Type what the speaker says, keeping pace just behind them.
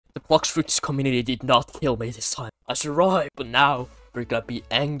The Blox Fruits community did not kill me this time. I survived, but now we're gonna be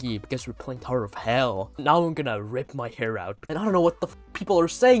angry because we're playing Tower of Hell. Now I'm gonna rip my hair out. And I don't know what the people are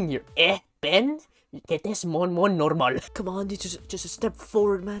saying here. Ben? Get this more normal. Come on, just a step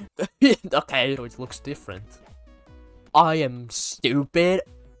forward, man. Okay, so it looks different. I am stupid.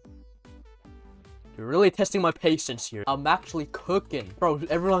 You're really testing my patience here. I'm actually cooking. Bro,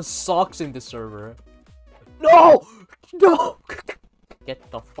 everyone sucks in this server. No! No!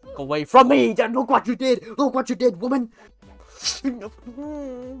 Get the fuck away from me! Look what you did! Look what you did, woman!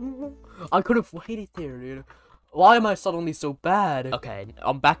 I could have waited there, dude. Why am I suddenly so bad? Okay,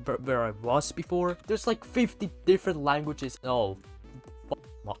 I'm back where I was before. There's like 50 different languages. Oh.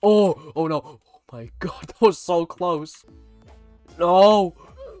 Oh no. Oh my god, that was so close. No.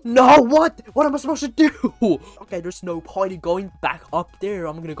 No, what? What am I supposed to do? Okay, there's no point in going back up there.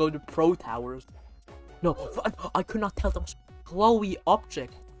 I'm gonna go to Pro Towers. No, I could not tell them. Glowy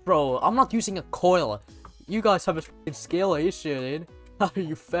object. Bro, I'm not using a coil. You guys have a fucking skill issue, dude.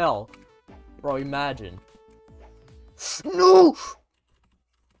 You fell. Bro, imagine. No!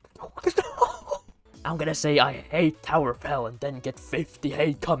 I'm gonna say I hate Tower of Hell and then get 50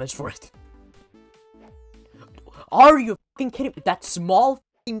 hate comments for it. Are you fucking kidding me? That small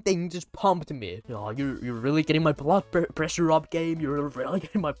thing just pumped me. Oh, you're really getting my blood pressure up, game. You're really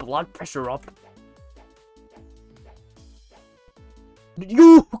getting my blood pressure up.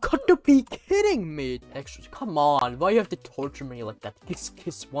 You got to be kidding me. Extras, come on. Why you have to torture me like that?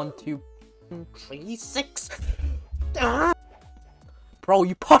 Kiss 1, 2, 3, 6. Bro,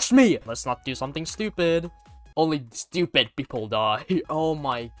 you pushed me. Let's not do something stupid. Only stupid people die. Oh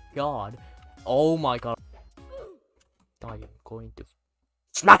my god. Oh my god. I am going to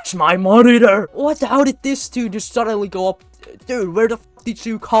smash my monitor! What? How did this dude just suddenly go up? Dude, where the f did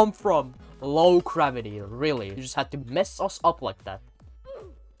you come from? Low gravity, really? You just had to mess us up like that.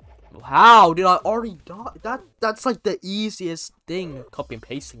 How did I already die? That's like the easiest thing. Copy and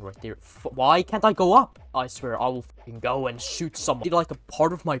pasting right there. Why can't I go up? I swear I will fucking go and shoot someone. Did like a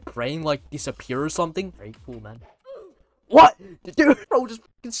part of my brain like disappear or something? Very cool, man. What? Dude, bro just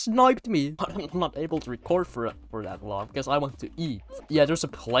fucking sniped me. I'm not able to record for that long because I want to eat. Yeah, there's a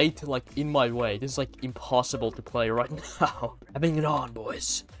plate like in my way. This is like impossible to play right now. We're having it on,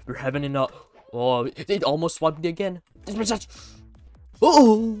 boys. We're having it on. Oh, it almost swiped me again.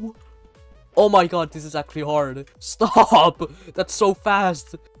 Oh! Oh my god, this is actually hard. Stop! That's so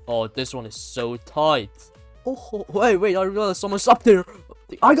fast. Oh, this one is so tight. Oh, wait, I realized someone's up there.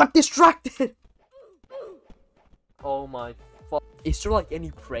 I got distracted. Oh my fuck. Is there like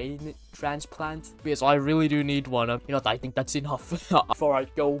any brain transplant? Because I really do need one. You know what, I think that's enough. Before I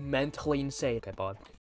go mentally insane. Okay, bye.